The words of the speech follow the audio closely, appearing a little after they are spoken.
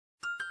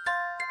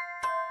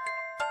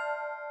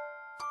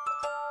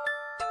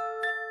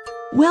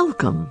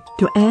Welcome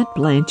to Aunt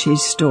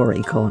Blanche's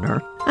Story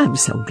Corner. I'm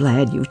so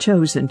glad you've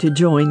chosen to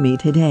join me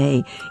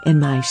today in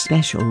my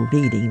special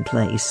reading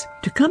place.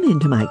 To come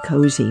into my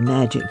cozy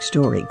magic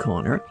story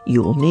corner,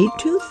 you'll need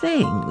two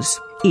things: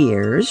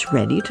 ears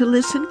ready to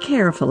listen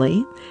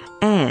carefully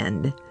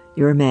and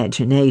your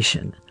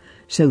imagination,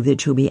 so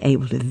that you'll be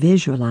able to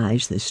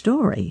visualize the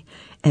story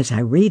as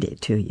I read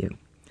it to you.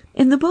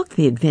 In the book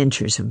The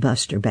Adventures of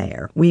Buster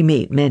Bear, we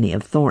meet many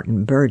of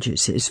Thornton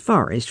Burgess's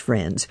forest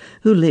friends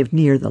who lived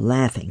near the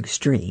Laughing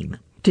Stream.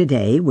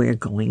 Today we're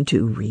going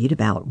to read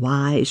about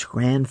wise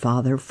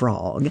Grandfather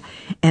Frog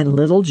and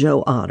Little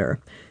Joe Otter,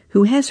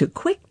 who has a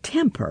quick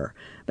temper,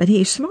 but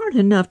he's smart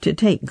enough to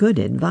take good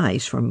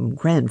advice from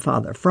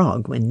Grandfather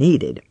Frog when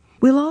needed.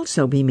 We'll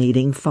also be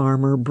meeting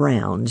Farmer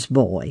Brown's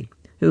boy,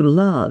 who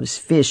loves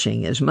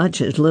fishing as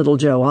much as Little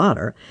Joe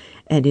Otter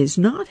and is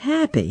not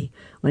happy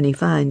when he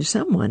finds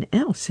someone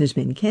else has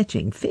been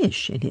catching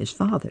fish in his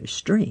father's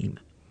stream.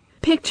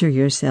 Picture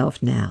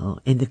yourself now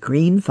in the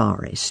green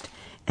forest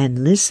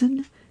and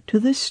listen to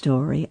the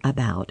story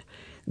about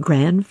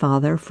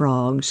Grandfather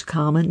Frog's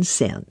Common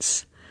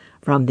Sense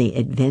from The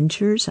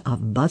Adventures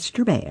of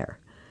Buster Bear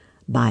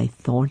by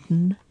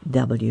Thornton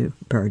W.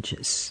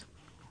 Burgess.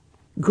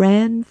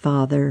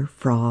 Grandfather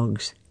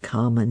Frog's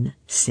Common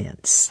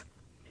Sense.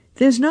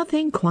 There's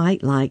nothing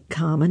quite like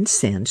common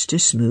sense to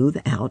smooth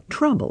out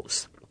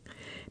troubles.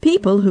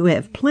 People who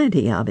have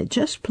plenty of it,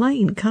 just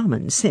plain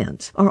common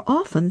sense, are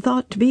often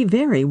thought to be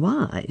very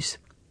wise.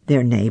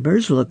 Their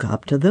neighbors look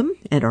up to them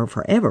and are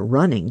forever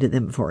running to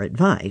them for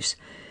advice,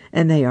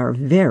 and they are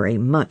very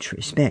much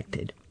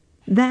respected.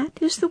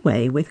 That is the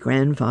way with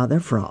Grandfather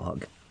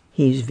Frog.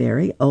 He's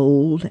very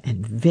old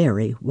and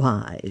very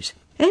wise.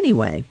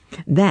 Anyway,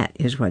 that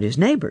is what his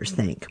neighbors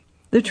think.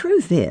 The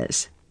truth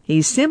is,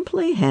 he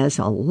simply has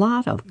a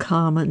lot of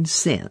common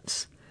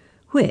sense,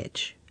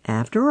 which,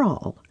 after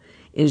all,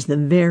 is the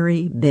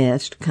very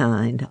best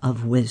kind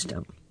of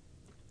wisdom.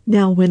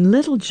 Now, when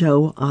Little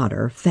Joe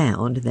Otter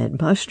found that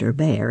Buster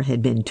Bear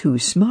had been too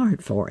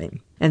smart for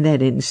him, and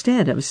that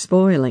instead of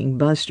spoiling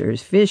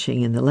Buster's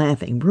fishing in the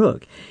Laughing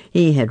Brook,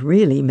 he had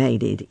really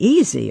made it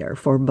easier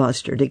for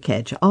Buster to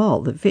catch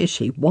all the fish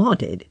he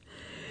wanted,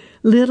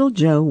 Little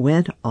Joe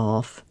went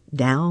off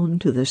down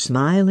to the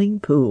Smiling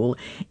Pool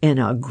in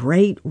a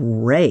great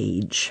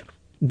rage.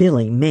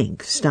 Billy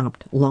Mink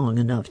stopped long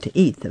enough to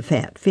eat the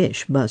fat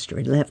fish Buster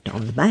had left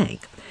on the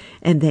bank,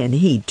 and then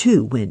he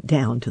too went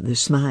down to the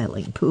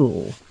Smiling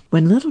Pool.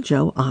 When Little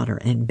Joe Otter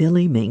and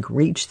Billy Mink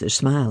reached the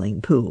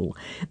Smiling Pool,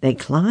 they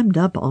climbed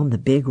up on the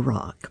big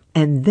rock,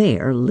 and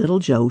there Little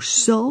Joe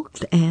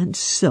sulked and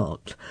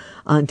sulked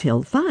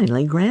until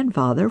finally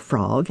Grandfather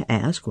Frog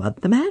asked what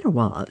the matter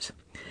was.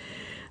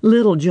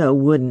 Little Joe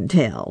wouldn't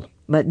tell,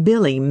 but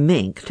Billy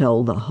Mink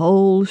told the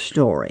whole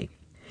story.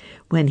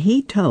 When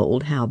he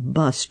told how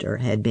Buster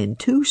had been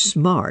too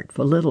smart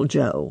for Little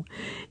Joe,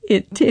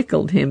 it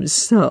tickled him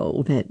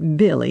so that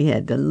Billy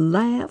had to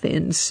laugh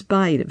in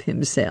spite of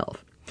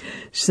himself.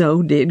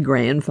 So did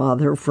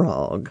Grandfather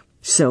Frog.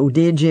 So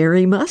did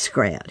Jerry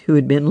Muskrat, who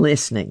had been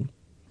listening.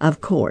 Of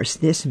course,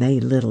 this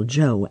made Little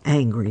Joe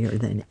angrier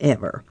than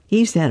ever.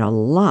 He said a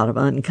lot of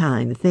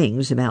unkind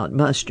things about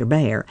Buster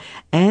Bear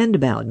and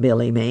about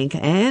Billy Mink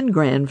and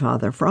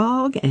Grandfather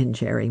Frog and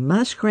Jerry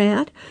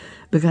Muskrat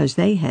because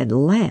they had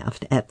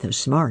laughed at the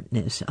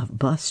smartness of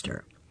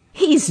Buster.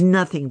 "He's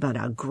nothing but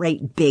a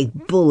great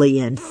big bully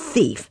and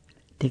thief,"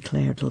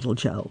 declared Little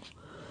Joe.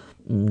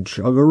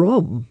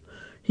 "Chug-a-rum,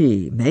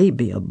 he may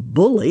be a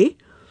bully,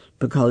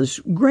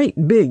 because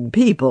great big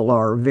people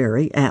are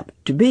very apt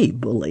to be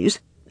bullies.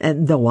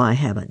 And though I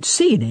haven't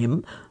seen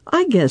him,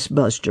 I guess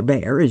Buster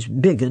Bear is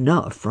big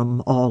enough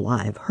from all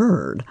I've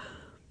heard.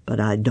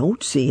 But I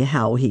don't see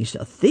how he's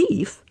a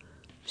thief,"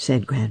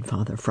 said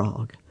Grandfather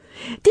Frog.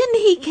 "Didn't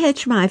he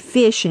catch my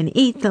fish and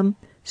eat them?"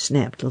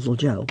 snapped Little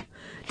Joe.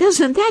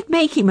 "Doesn't that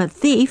make him a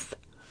thief?"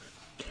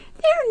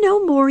 "They're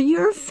no more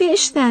your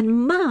fish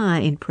than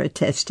mine,"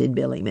 protested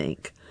Billy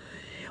Mink.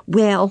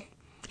 "Well,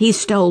 he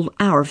stole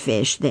our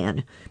fish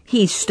then.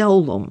 He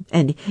stole them,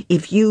 and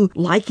if you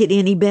like it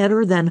any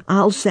better, then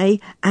I'll say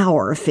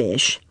our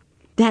fish.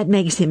 That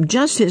makes him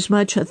just as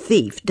much a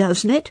thief,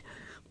 doesn't it?"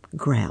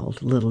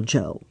 growled Little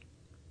Joe.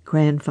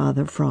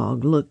 Grandfather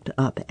Frog looked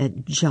up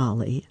at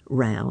jolly,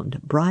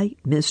 round, bright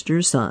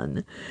Mr.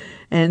 Sun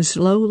and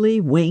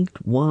slowly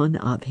winked one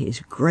of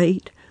his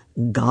great,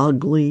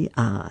 goggly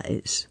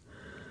eyes.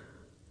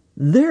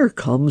 "There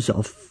comes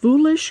a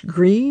foolish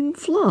green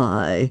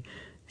fly,"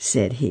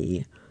 said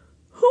he.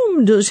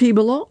 "Whom does he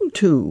belong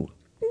to?"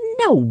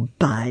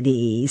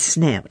 "Nobody,"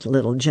 snapped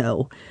Little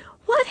Joe.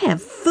 "What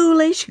have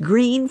foolish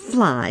green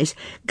flies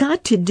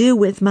got to do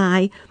with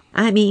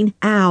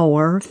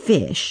our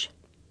fish?"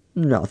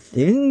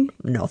 Nothing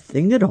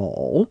at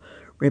all,"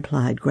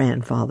 replied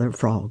Grandfather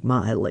Frog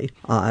mildly.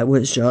 "I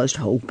was just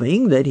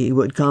hoping that he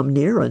would come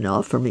near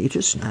enough for me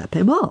to snap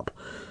him up.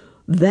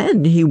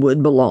 Then he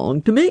would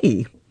belong to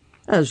me.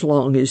 As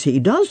long as he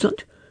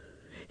doesn't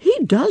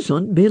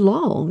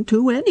belong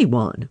to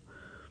anyone."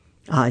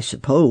 I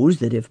suppose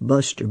that if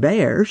Buster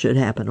Bear should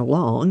happen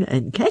along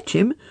and catch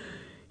him,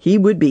 he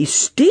would be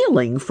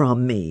stealing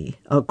from me,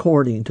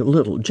 according to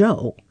Little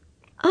Joe."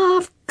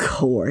 "Of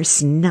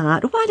course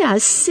not. What a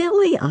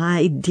silly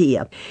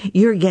idea.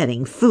 You're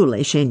getting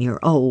foolish in your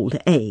old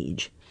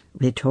age,"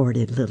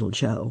 retorted Little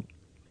Joe.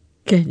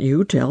 "Can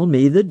you tell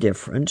me the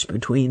difference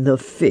between the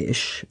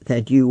fish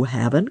that you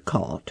haven't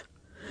caught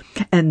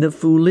and the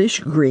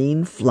foolish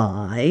green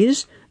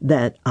flies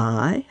that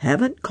I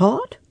haven't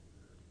caught?"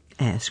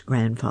 asked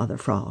Grandfather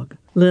Frog.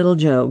 Little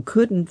Joe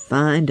couldn't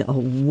find a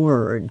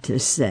word to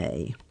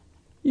say.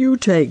 "You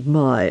take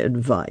my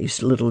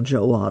advice, Little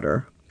Joe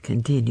Otter,"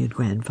 continued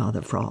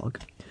Grandfather Frog,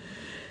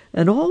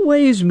 "and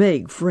always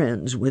make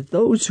friends with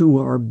those who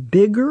are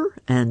bigger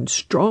and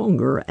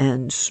stronger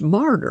and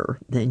smarter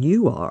than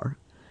you are.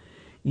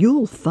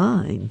 You'll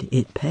find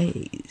it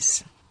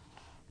pays."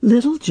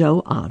 Little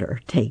Joe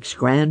Otter takes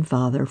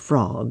Grandfather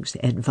Frog's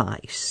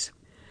advice.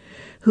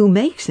 Who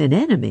makes an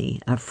enemy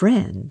a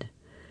friend,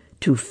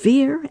 to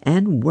fear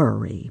and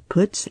worry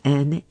puts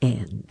an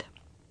end.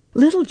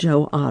 Little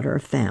Joe Otter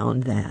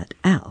found that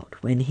out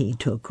when he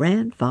took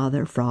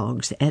Grandfather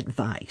Frog's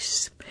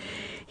advice.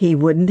 He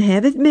wouldn't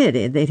have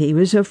admitted that he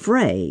was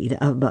afraid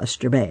of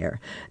Buster Bear.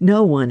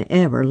 No one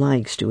ever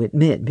likes to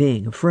admit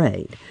being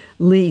afraid,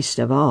 least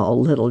of all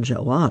Little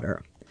Joe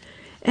Otter.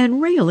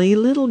 And really,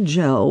 Little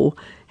Joe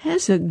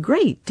has a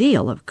great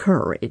deal of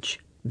courage.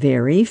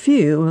 Very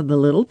few of the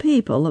little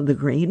people of the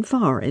Green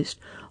Forest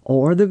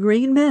or the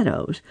Green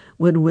Meadows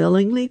would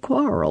willingly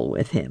quarrel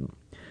with him.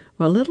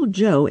 Well, Little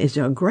Joe is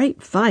a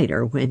great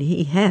fighter when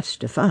he has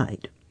to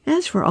fight.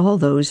 As for all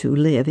those who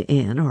live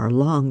in or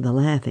along the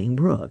Laughing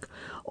Brook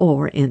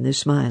or in the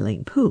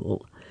Smiling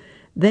Pool,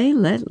 they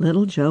let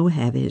Little Joe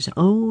have his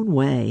own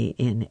way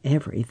in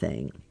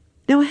everything.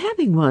 Now,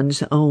 having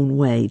one's own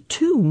way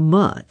too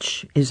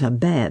much is a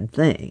bad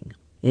thing.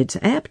 It's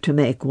apt to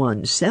make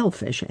one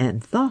selfish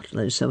and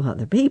thoughtless of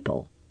other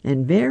people,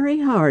 and very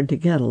hard to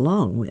get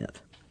along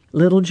with.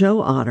 Little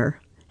Joe Otter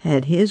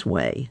had his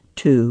way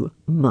too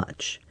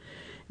much.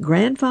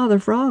 Grandfather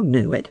Frog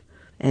knew it,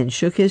 and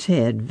shook his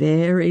head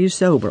very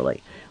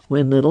soberly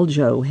when Little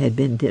Joe had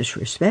been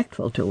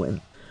disrespectful to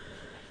him.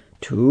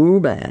 "Too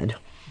bad,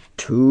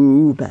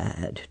 too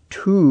bad,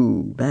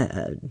 too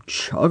bad,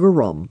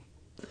 chug-a-rum.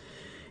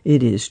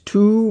 It is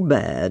too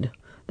bad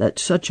that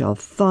such a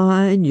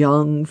fine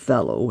young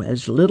fellow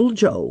as Little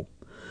Joe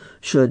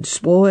should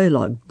spoil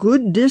a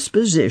good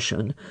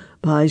disposition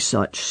by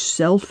such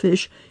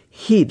selfish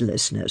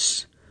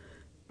heedlessness.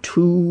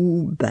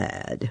 Too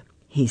bad,"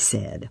 he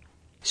said.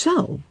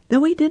 So,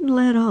 though he didn't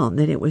let on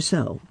that it was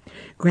so,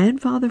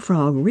 Grandfather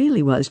Frog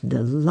really was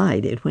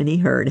delighted when he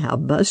heard how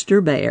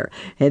Buster Bear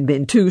had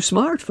been too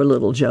smart for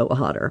Little Joe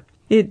Otter.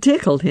 It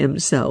tickled him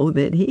so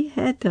that he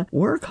had to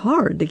work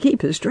hard to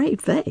keep a straight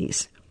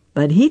face.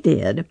 But he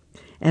did,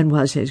 and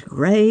was as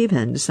grave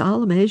and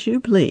solemn as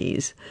you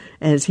please,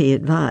 as he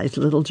advised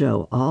Little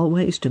Joe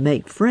always to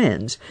make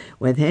friends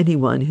with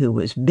anyone who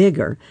was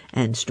bigger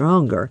and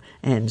stronger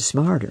and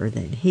smarter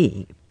than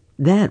he.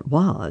 That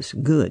was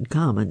good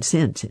common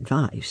sense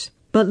advice.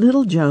 But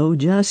Little Joe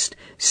just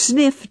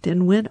sniffed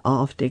and went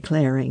off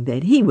declaring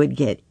that he would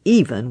get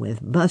even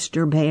with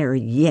Buster Bear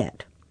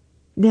yet.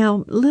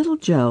 Now, Little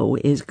Joe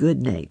is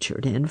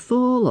good-natured and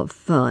full of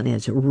fun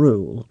as a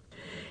rule,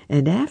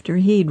 and after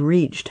he'd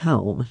reached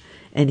home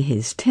and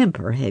his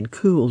temper had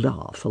cooled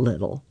off a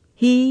little,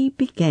 he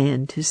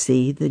began to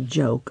see the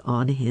joke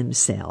on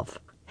himself.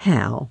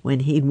 How,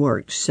 when he'd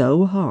worked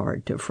so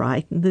hard to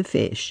frighten the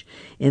fish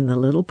in the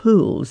little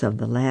pools of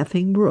the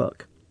Laughing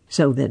Brook,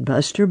 so that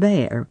Buster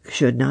Bear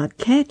should not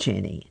catch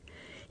any,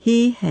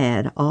 he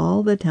had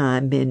all the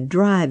time been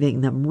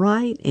driving them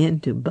right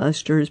into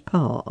Buster's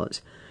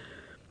paws.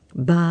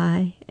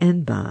 By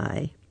and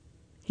by,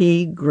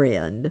 he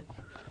grinned.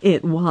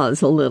 It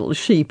was a little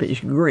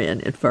sheepish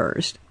grin at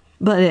first,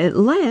 but at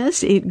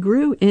last it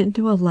grew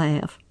into a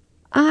laugh.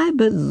 "I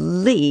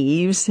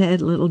believe,"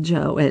 said Little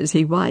Joe as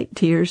he wiped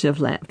tears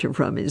of laughter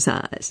from his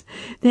eyes,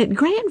 "that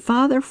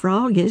Grandfather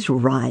Frog is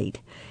right,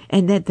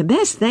 and that the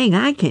best thing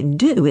I can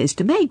do is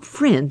to make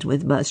friends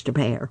with Buster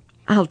Bear.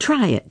 I'll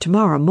try it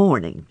tomorrow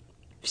morning."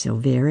 So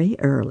very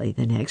early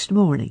the next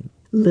morning,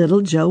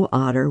 Little Joe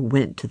Otter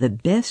went to the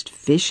best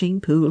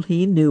fishing pool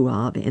he knew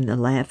of in the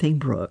Laughing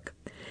Brook,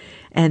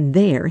 and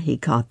there he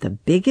caught the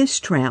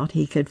biggest trout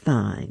he could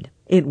find.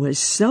 It was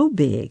so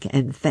big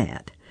and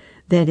fat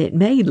that it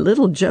made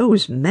Little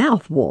Joe's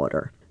mouth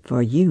water,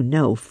 for you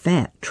know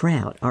fat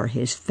trout are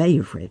his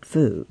favorite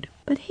food.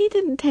 But he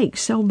didn't take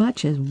so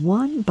much as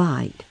one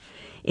bite.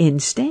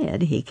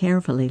 Instead, he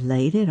carefully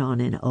laid it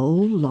on an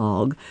old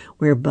log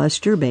where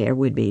Buster Bear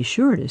would be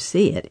sure to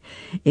see it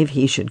if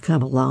he should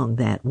come along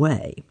that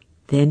way.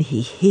 Then he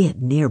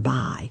hid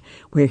nearby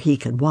where he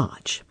could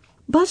watch.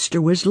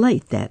 Buster was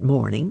late that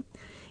morning.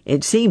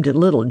 It seemed to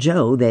Little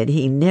Joe that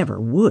he never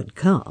would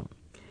come.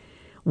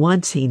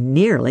 Once he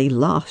nearly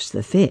lost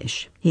the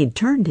fish. He'd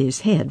turned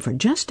his head for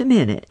just a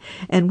minute,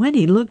 and when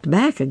he looked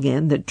back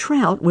again, the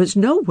trout was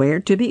nowhere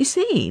to be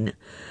seen.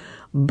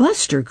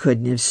 Buster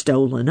couldn't have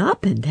stolen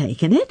up and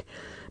taken it,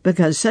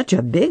 because such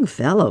a big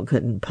fellow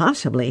couldn't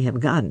possibly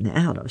have gotten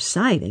out of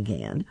sight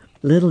again.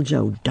 Little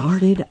Joe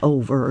darted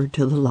over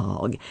to the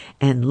log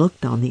and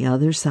looked on the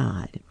other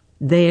side.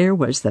 There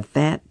was the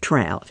fat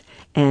trout,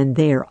 and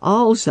there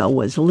also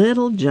was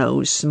Little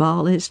Joe's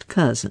smallest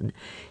cousin,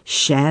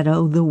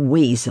 Shadow the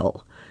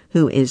Weasel,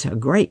 who is a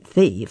great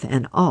thief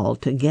and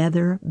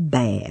altogether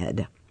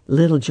bad.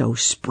 Little Joe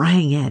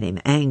sprang at him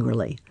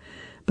angrily,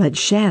 but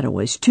Shadow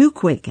was too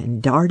quick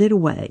and darted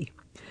away.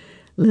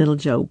 Little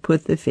Joe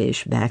put the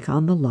fish back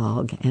on the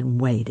log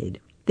and waited.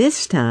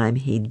 This time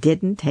he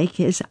didn't take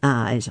his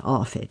eyes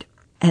off it.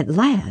 At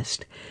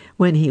last,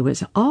 when he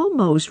was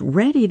almost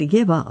ready to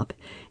give up,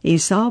 he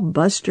saw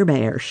Buster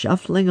Bear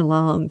shuffling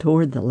along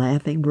toward the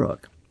Laughing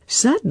Brook.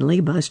 Suddenly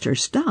Buster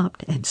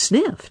stopped and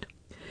sniffed.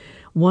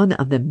 One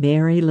of the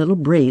Merry Little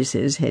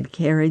Breezes had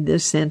carried the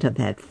scent of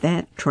that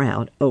fat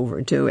trout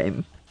over to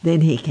him.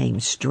 Then he came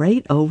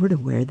straight over to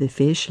where the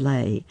fish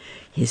lay,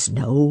 his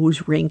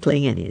nose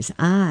wrinkling and his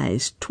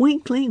eyes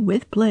twinkling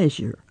with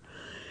pleasure.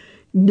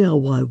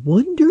 "Now I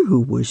wonder who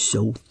was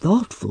so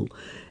thoughtful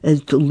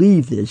as to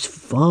leave this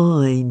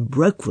fine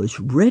breakfast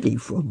ready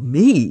for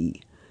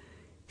me,"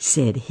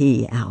 said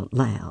he out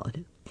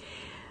loud.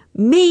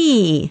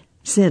 "Me,"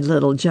 said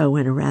Little Joe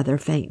in a rather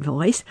faint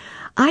voice.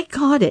 "I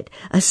caught it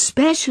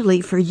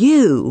especially for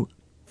you."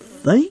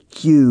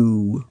 "Thank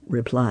you,"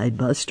 replied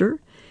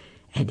Buster,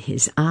 and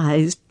his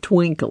eyes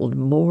twinkled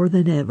more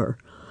than ever.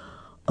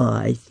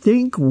 "I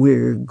think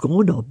we're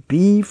gonna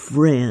be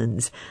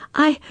friends."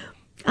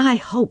 I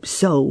hope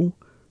so,"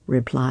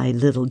 replied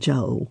Little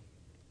Joe.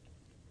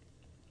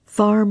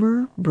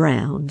 Farmer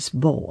Brown's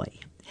boy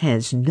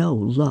has no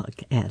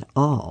luck at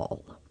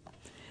all.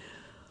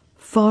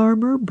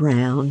 Farmer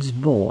Brown's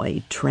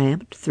boy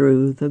tramped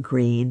through the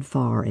Green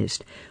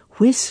Forest,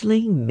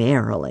 whistling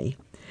merrily.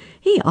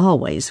 He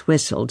always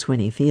whistles when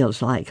he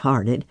feels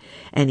light-hearted,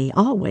 and he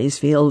always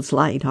feels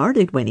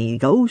light-hearted when he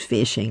goes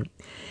fishing.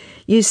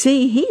 You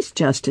see, he's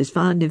just as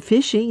fond of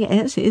fishing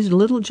as is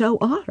Little Joe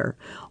Otter,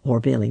 or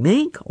Billy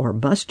Mink, or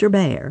Buster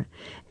Bear.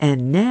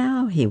 And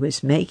now he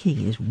was making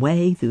his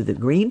way through the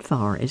Green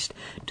Forest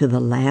to the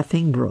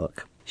Laughing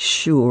Brook,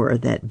 sure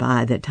that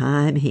by the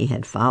time he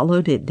had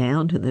followed it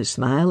down to the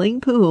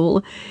Smiling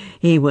Pool,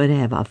 he would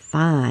have a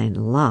fine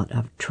lot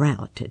of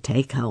trout to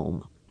take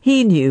home.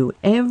 He knew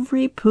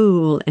every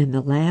pool in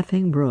the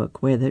Laughing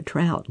Brook where the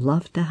trout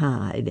loved to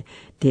hide,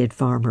 did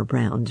Farmer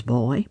Brown's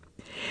boy.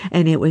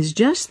 And it was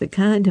just the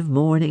kind of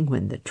morning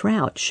when the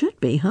trout should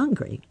be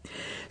hungry.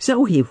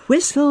 So he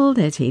whistled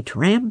as he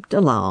tramped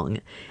along,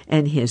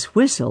 and his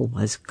whistle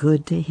was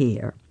good to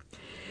hear.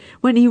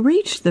 When he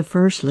reached the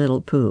first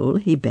little pool,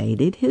 he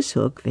baited his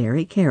hook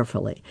very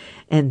carefully,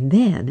 and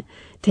then,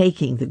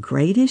 taking the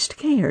greatest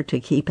care to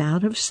keep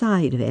out of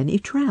sight of any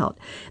trout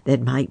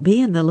that might be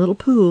in the little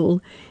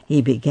pool,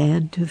 he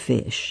began to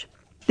fish.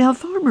 Now,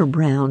 Farmer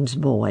Brown's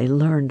boy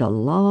learned a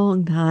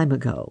long time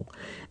ago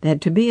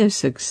that to be a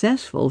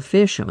successful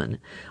fisherman,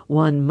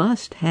 one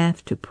must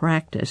have to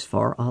practice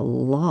for a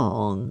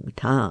long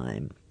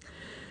time.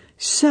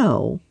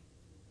 So,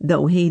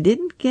 though he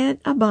didn't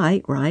get a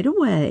bite right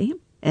away,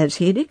 as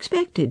he'd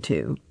expected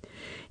to,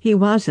 he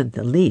wasn't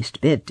the least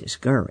bit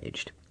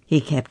discouraged.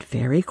 He kept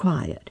very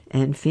quiet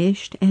and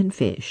fished,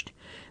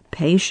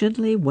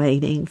 patiently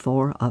waiting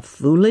for a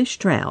foolish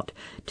trout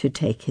to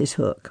take his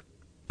hook.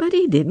 But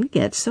he didn't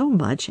get so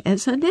much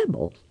as a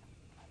nibble.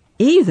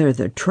 Either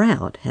the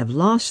trout have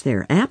lost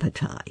their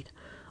appetite,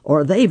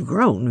 or they've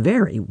grown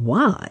very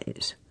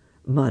wise,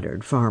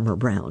 muttered Farmer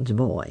Brown's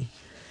boy,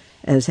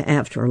 as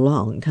after a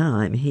long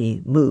time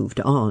he moved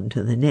on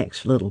to the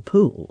next little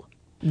pool.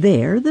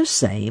 There the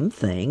same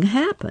thing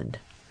happened.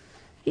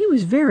 He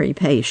was very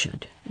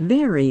patient,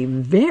 very,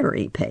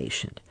 very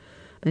patient,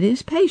 but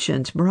his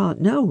patience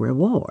brought no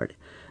reward,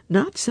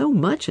 not so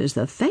much as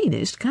the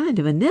faintest kind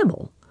of a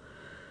nibble.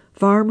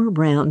 Farmer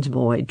Brown's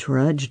boy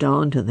trudged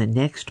on to the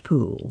next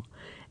pool,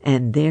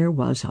 and there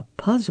was a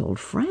puzzled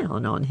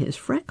frown on his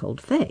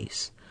freckled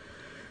face.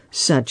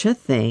 Such a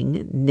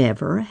thing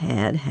never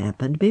had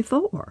happened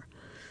before.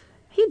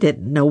 He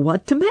didn't know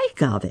what to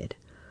make of it.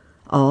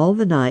 All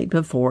the night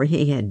before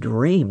he had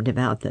dreamed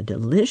about the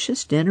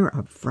delicious dinner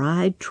of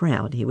fried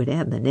trout he would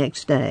have the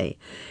next day,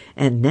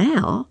 and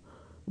now,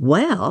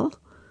 well,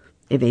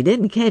 if he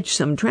didn't catch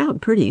some trout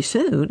pretty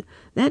soon,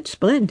 that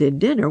splendid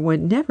dinner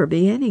would never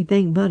be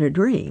anything but a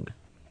dream.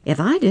 If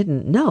I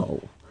didn't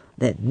know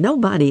that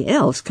nobody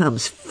else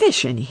comes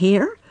fishing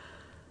here,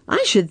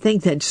 I should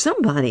think that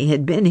somebody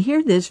had been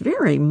here this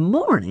very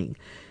morning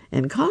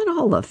and caught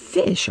all the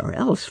fish, or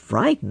else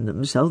frightened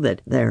them so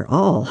that they're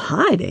all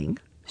hiding,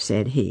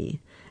 said he,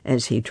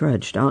 as he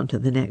trudged on to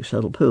the next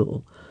little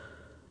pool.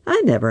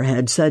 I never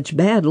had such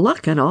bad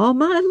luck in all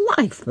my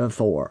life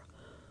before.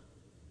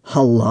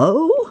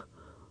 Hello?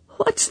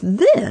 What's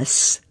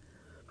this?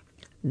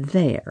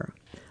 There,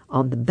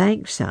 on the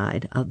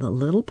bankside of the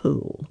little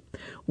pool,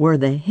 were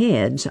the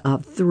heads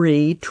of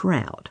 3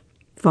 trout.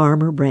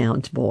 Farmer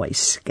Brown's boy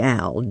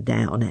scowled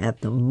down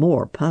at them,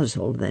 more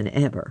puzzled than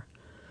ever.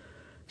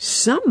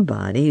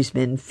 "Somebody's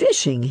been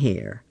fishing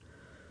here,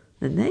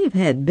 and they've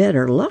had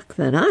better luck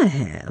than I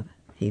have,"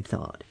 he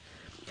thought.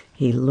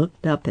 He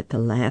looked up at the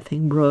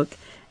Laughing Brook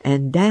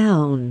and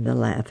down the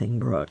Laughing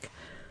Brook,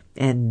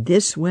 and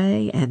this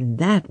way and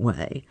that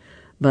way,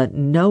 but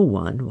no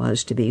one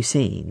was to be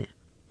seen.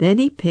 Then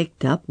he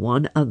picked up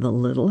one of the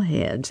little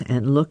heads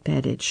and looked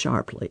at it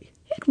sharply.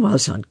 "It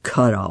wasn't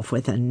cut off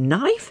with a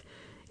knife.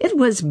 It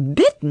was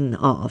bitten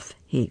off,"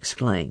 he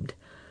exclaimed.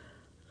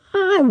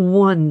 "I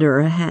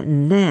wonder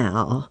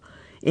now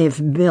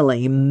if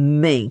Billy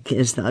Mink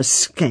is the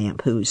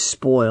scamp who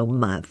spoiled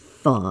my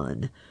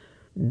fun."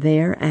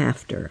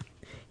 Thereafter,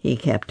 he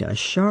kept a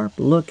sharp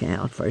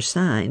lookout for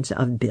signs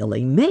of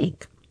Billy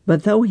Mink.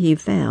 But though he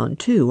found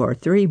 2 or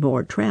 3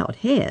 more trout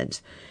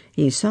heads,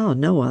 he saw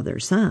no other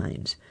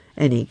signs,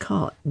 and he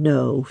caught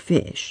no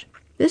fish.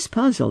 This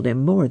puzzled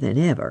him more than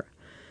ever.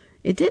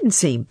 It didn't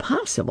seem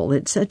possible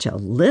that such a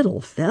little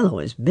fellow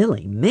as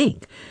Billy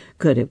Mink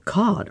could have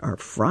caught or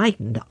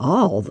frightened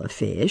all the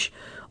fish,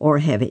 or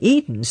have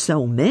eaten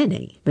so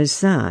many.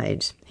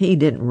 Besides, he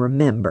didn't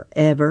remember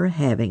ever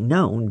having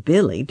known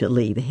Billy to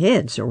leave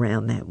heads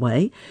around that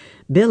way.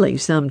 Billy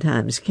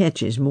sometimes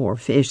catches more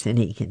fish than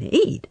he can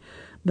eat,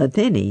 but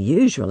then he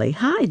usually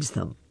hides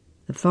them.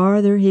 The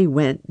farther he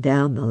went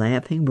down the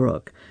Laughing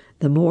Brook,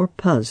 the more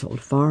puzzled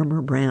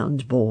Farmer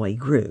Brown's boy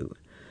grew.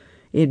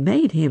 It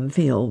made him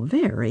feel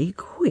very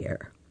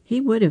queer. He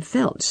would have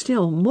felt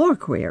still more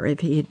queer if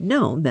he had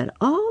known that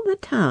all the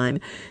time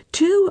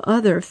 2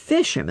 other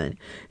fishermen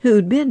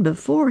who'd been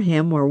before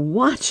him were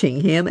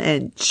watching him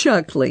and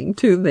chuckling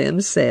to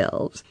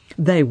themselves.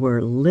 They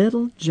were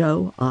Little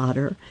Joe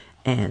Otter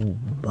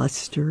and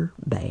Buster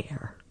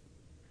Bear.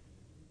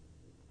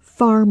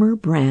 Farmer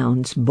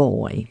Brown's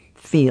boy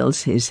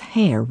feels his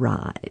hair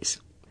rise.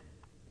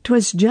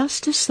 'Twas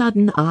just a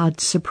sudden odd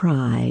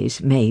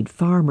surprise made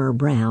Farmer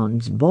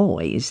Brown's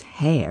boy's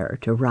hair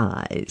to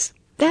rise.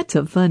 That's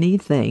a funny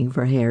thing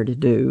for hair to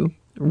do,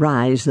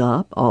 rise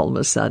up all of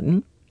a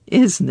sudden,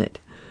 isn't it?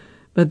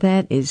 But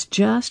that is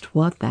just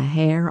what the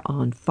hair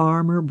on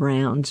Farmer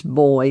Brown's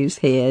boy's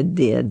head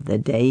did the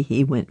day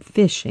he went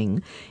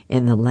fishing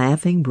in the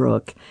Laughing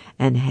Brook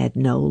and had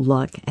no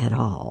luck at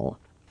all.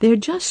 There are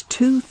just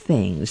 2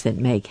 things that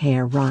make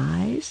hair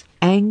rise: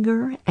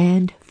 anger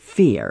and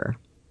fear.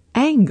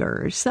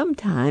 Anger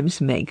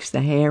sometimes makes the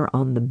hair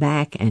on the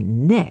back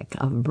and neck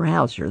of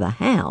Browser the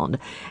Hound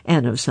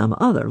and of some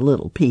other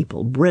little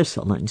people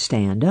bristle and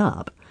stand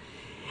up.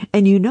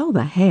 And you know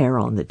the hair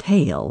on the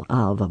tail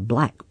of a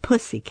black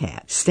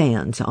pussycat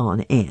stands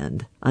on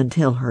end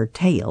until her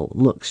tail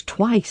looks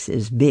twice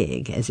as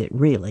big as it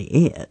really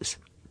is.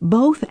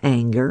 Both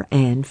anger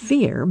and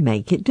fear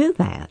make it do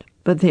that.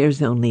 But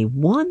there's only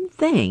one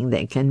thing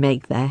that can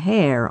make the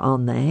hair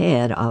on the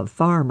head of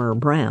Farmer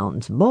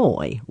Brown's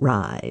boy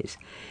rise.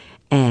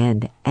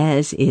 And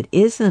as it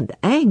isn't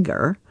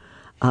anger,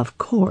 of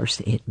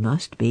course it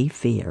must be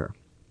fear.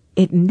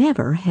 It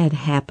never had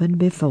happened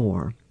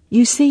before.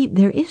 You see,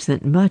 there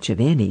isn't much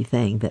of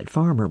anything that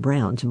Farmer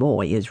Brown's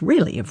boy is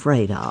really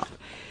afraid of.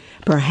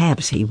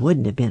 Perhaps he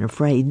wouldn't have been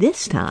afraid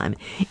this time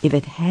if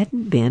it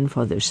hadn't been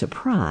for the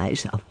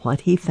surprise of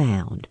what he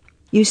found.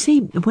 You see,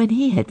 when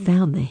he had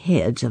found the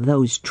heads of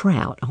those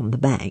trout on the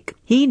bank,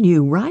 he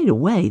knew right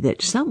away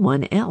that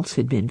someone else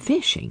had been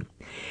fishing,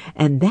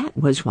 and that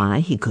was why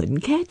he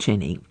couldn't catch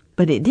any.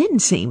 But it didn't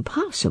seem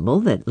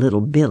possible that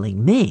little Billy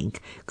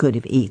Mink could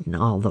have eaten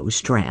all those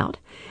trout,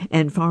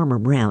 and Farmer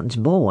Brown's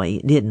boy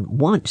didn't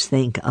once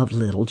think of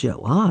Little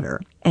Joe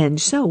Otter,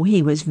 and so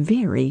he was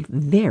very,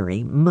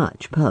 very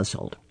much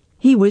puzzled.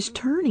 He was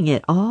turning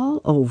it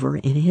all over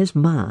in his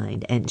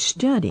mind and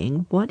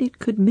studying what it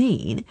could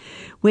mean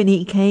when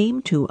he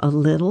came to a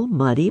little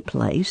muddy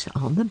place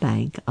on the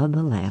bank of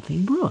the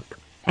Laughing Brook.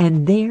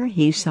 And there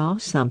he saw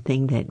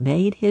something that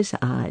made his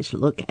eyes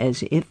look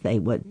as if they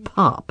would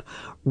pop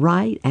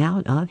right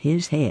out of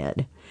his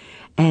head.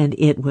 And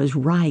it was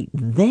right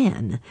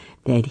then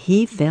that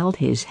he felt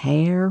his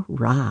hair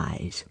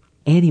rise.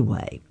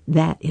 Anyway,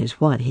 that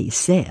is what he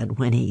said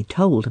when he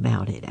told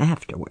about it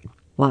afterward.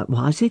 What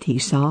was it he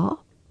saw?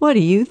 What do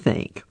you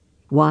think?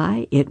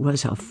 Why, it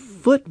was a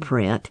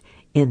footprint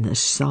in the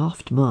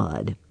soft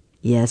mud.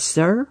 Yes,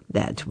 sir,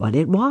 that's what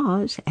it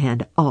was,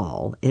 and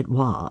all it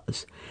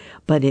was.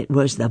 But it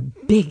was the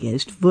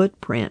biggest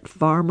footprint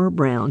Farmer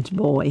Brown's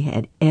boy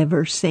had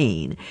ever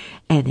seen,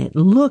 and it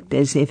looked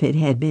as if it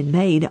had been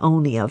made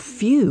only a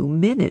few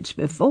minutes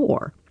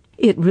before.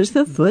 It was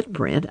the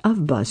footprint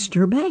of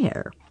Buster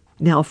Bear.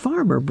 Now,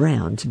 Farmer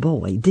Brown's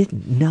boy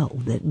didn't know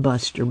that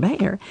Buster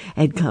Bear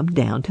had come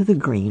down to the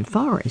Green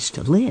Forest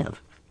to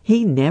live.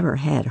 He never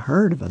had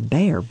heard of a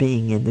bear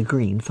being in the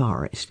Green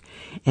Forest,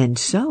 and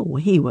so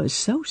he was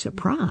so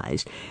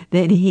surprised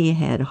that he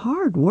had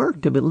hard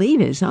work to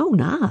believe his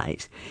own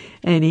eyes,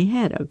 and he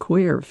had a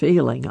queer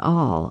feeling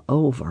all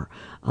over,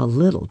 a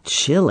little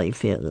chilly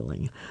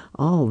feeling,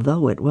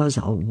 although it was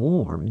a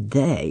warm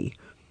day.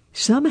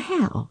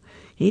 Somehow,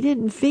 he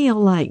didn't feel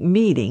like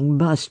meeting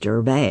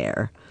Buster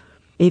Bear.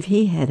 If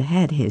he had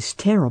had his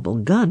terrible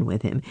gun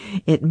with him,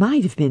 it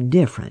might have been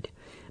different.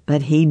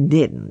 but he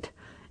didn't.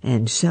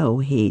 And so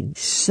he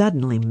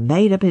suddenly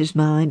made up his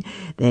mind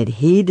that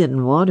he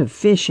didn't want to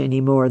fish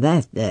any more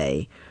that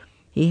day.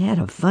 He had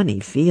a funny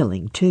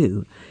feeling,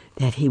 too,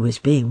 that he was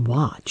being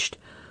watched.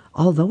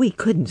 Although he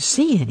couldn't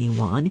see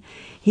anyone,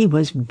 he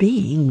was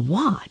being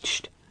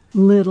watched.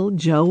 Little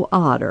Joe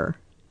Otter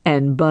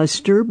and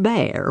Buster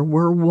Bear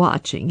were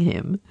watching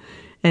him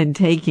and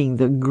taking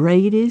the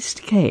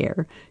greatest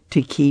care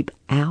to keep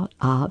out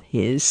of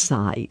his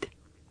sight.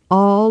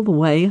 All the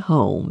way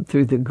home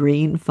through the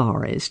Green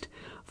Forest,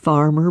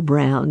 Farmer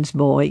Brown's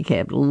boy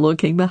kept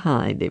looking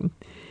behind him,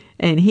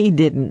 and he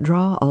didn't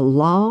draw a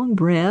long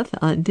breath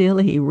until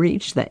he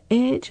reached the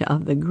edge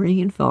of the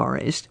Green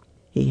Forest.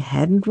 He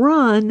hadn't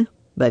run,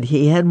 but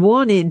he had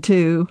wanted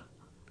to.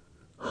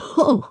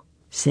 "Huh,"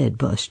 said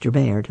Buster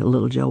Bear to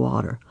Little Joe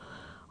Otter.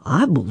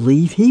 "I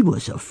believe he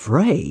was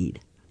afraid."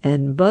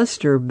 And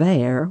Buster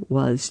Bear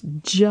was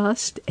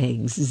just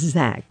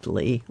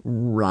exactly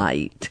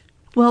right.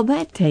 Well,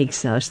 that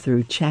takes us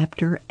through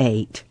Chapter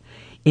 8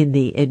 in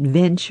The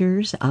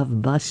Adventures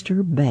of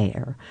Buster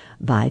Bear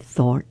by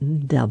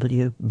Thornton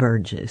W.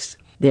 Burgess.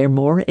 There are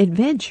more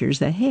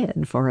adventures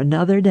ahead for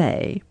another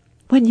day.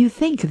 When you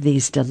think of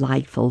these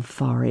delightful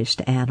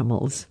forest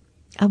animals,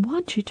 I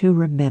want you to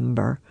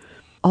remember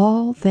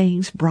all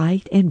things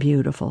bright and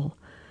beautiful,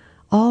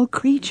 all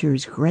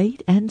creatures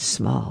great and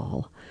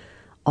small,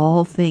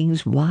 all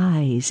things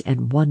wise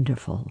and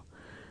wonderful.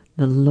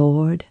 The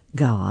Lord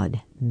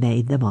God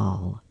made them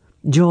all.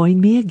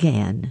 Join me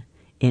again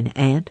in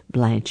Aunt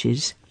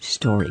Blanche's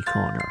Story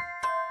Corner.